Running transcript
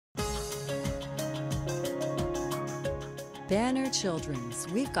Banner Children's,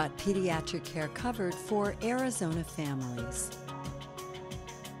 we've got pediatric care covered for Arizona families.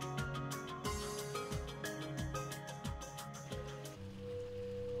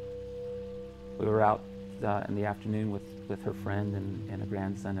 We were out in the afternoon with her friend and a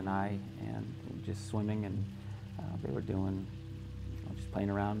grandson and I, and just swimming, and they were doing, just playing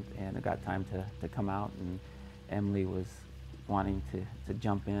around, and it got time to come out, and Emily was wanting to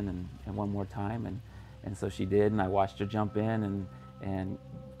jump in and one more time, and so she did, and I watched her jump in and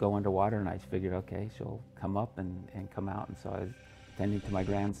go underwater, and I figured, okay, she'll come up and come out, and so I was tending to my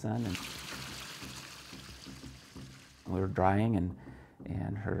grandson, and we were drying,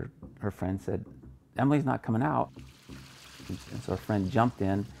 and her friend said, "Emily's not coming out." And so her friend jumped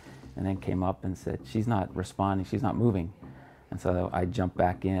in and then came up and said, "She's not responding, she's not moving." And so I jumped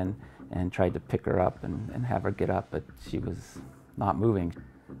back in and tried to pick her up and have her get up, but she was not moving.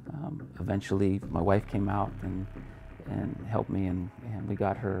 Eventually my wife came out and helped me, and we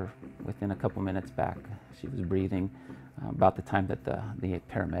got her within a couple minutes back. She was breathing about the time that the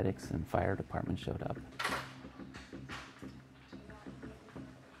paramedics and fire department showed up.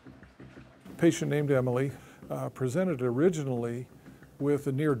 A patient named Emily presented originally with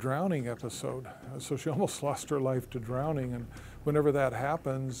a near drowning episode. So she almost lost her life to drowning, and whenever that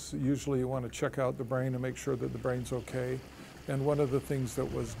happens, usually you want to check out the brain and make sure that the brain's okay. And one of the things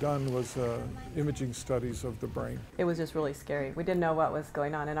that was done was imaging studies of the brain. It was just really scary. We didn't know what was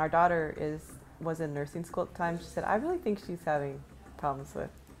going on, and our daughter was in nursing school at the time. She said, "I really think she's having problems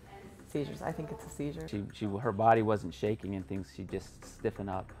with seizures. I think it's a seizure." Her body wasn't shaking and things. She just stiffened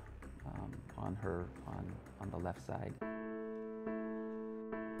up on the left side.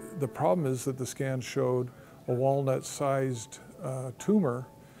 The problem is that the scan showed a walnut-sized tumor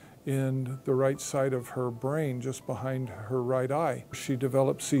in the right side of her brain, just behind her right eye. She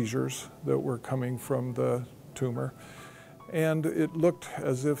developed seizures that were coming from the tumor, and it looked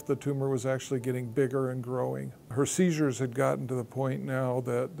as if the tumor was actually getting bigger and growing. Her seizures had gotten to the point now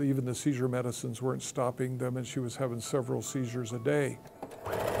that even the seizure medicines weren't stopping them, and she was having several seizures a day.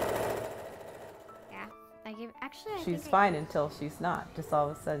 Actually, she's fine until she's not. Just all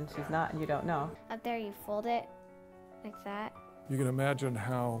of a sudden she's not, and you don't know. Up there you fold it like that. You can imagine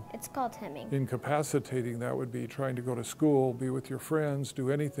how it's called hemming. Incapacitating that would be, trying to go to school, be with your friends, do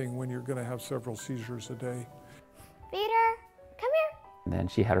anything when you're going to have several seizures a day. Peter, come here. And then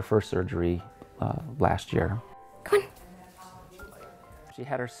she had her first surgery last year. Come on. She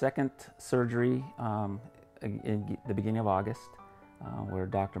had her second surgery in the beginning of August, where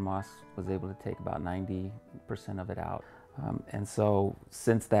Dr. Moss was able to take about 90% of it out. And so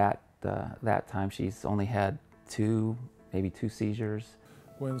since that time, she's only had maybe two seizures.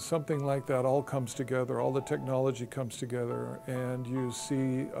 When something like that all comes together, all the technology comes together, and you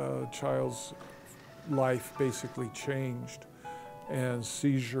see a child's life basically changed, and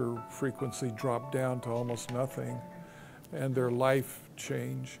seizure frequency dropped down to almost nothing, and their life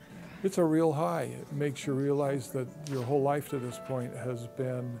change, it's a real high. It makes you realize that your whole life to this point has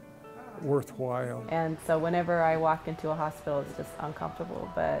been worthwhile. And so whenever I walk into a hospital, it's just uncomfortable,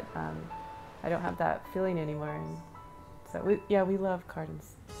 but I don't have that feeling anymore. And so we love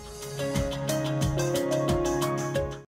Cardin's.